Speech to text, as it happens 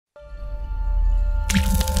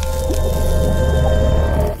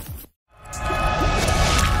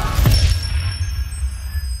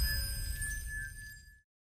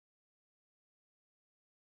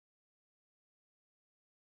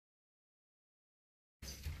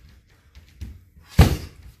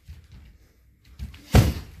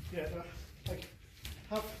Yeah, like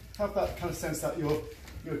have that kind of sense that you're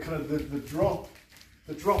kind of the drop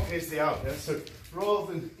is the out. Yeah? So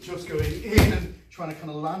rather than just going in and trying to kind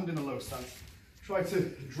of land in a low stance, try to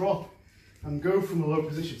drop and go from a low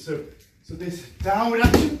position. So this downward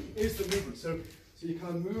action is the movement. So you're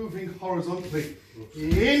kind of moving horizontally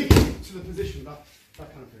into the position, that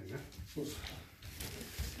kind of thing. Yeah?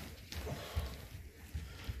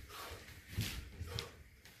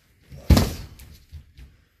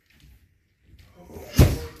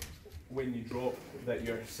 When you drop, that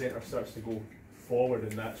your centre starts to go forward,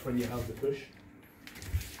 and that's when you have the push.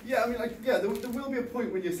 Yeah, I mean, like, yeah, there will be a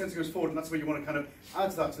point when your sensor goes forward, and that's where you want to kind of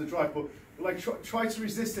add to that, to the drive. But like, try to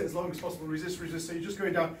resist it as long as possible. Resist. So you're just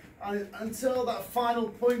going down, and until that final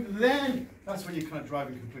point, then that's when you're kind of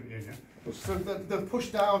driving completely in. Yeah. So the push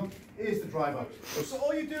down is the drive out. So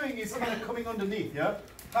all you're doing is kind of coming underneath. Yeah.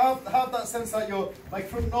 Have that sense that you're like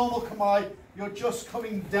from normal kamae, you're just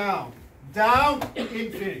coming down,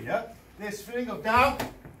 in feeling. Yeah. This feeling of down,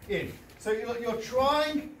 in. So you're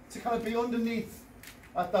trying to kind of be underneath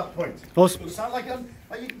at that point. Awesome. So it sounds like you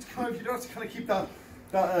don't have to kind of keep that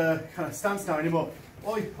kind of stance down anymore.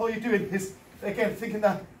 All you're doing is, again, thinking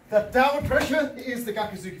that downward pressure is the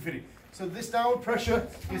Gyaku Zuki feeling. So this downward pressure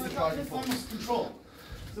is the driving force. Control.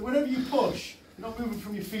 So whenever you push, you're not moving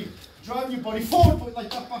from your feet, driving your body forward, but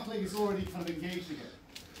like that back leg is already kind of engaged again.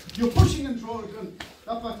 You're pushing and drawing, and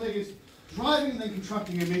that back leg is driving and then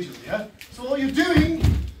contracting immediately, yeah? So all you're doing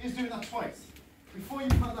is doing that twice. Before you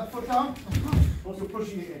put that foot down, you're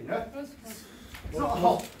pushing it in, yeah? It's not a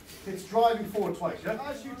hop, it's driving forward twice, yeah?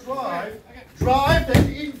 As you drive then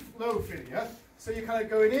in low feeling, yeah? So you're kind of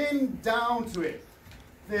going in, down to it.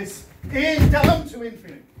 This in, down to in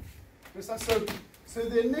feeling. So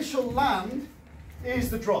the initial land is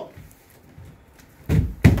the drop.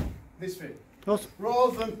 This feeling.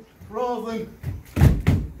 Rather than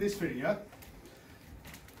this feeling, yeah?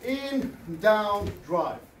 In, down,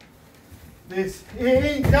 drive. This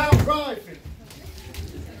in, down, drive feeling.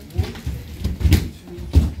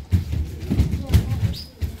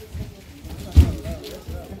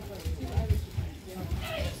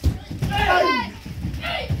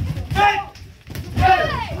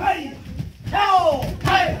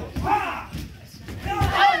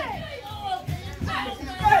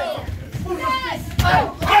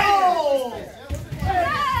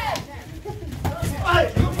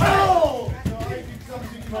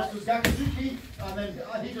 Gyaku Zuki, and then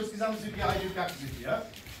he does Hombu Zuki, I do Gyaku Zuki, yeah?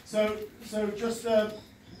 So just,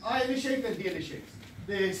 I initiate, then he initiates.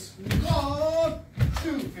 This, 1,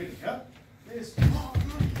 2, finish, yeah? This, 1, 2,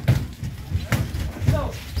 3,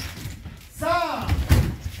 4, 5,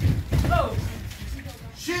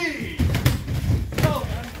 6,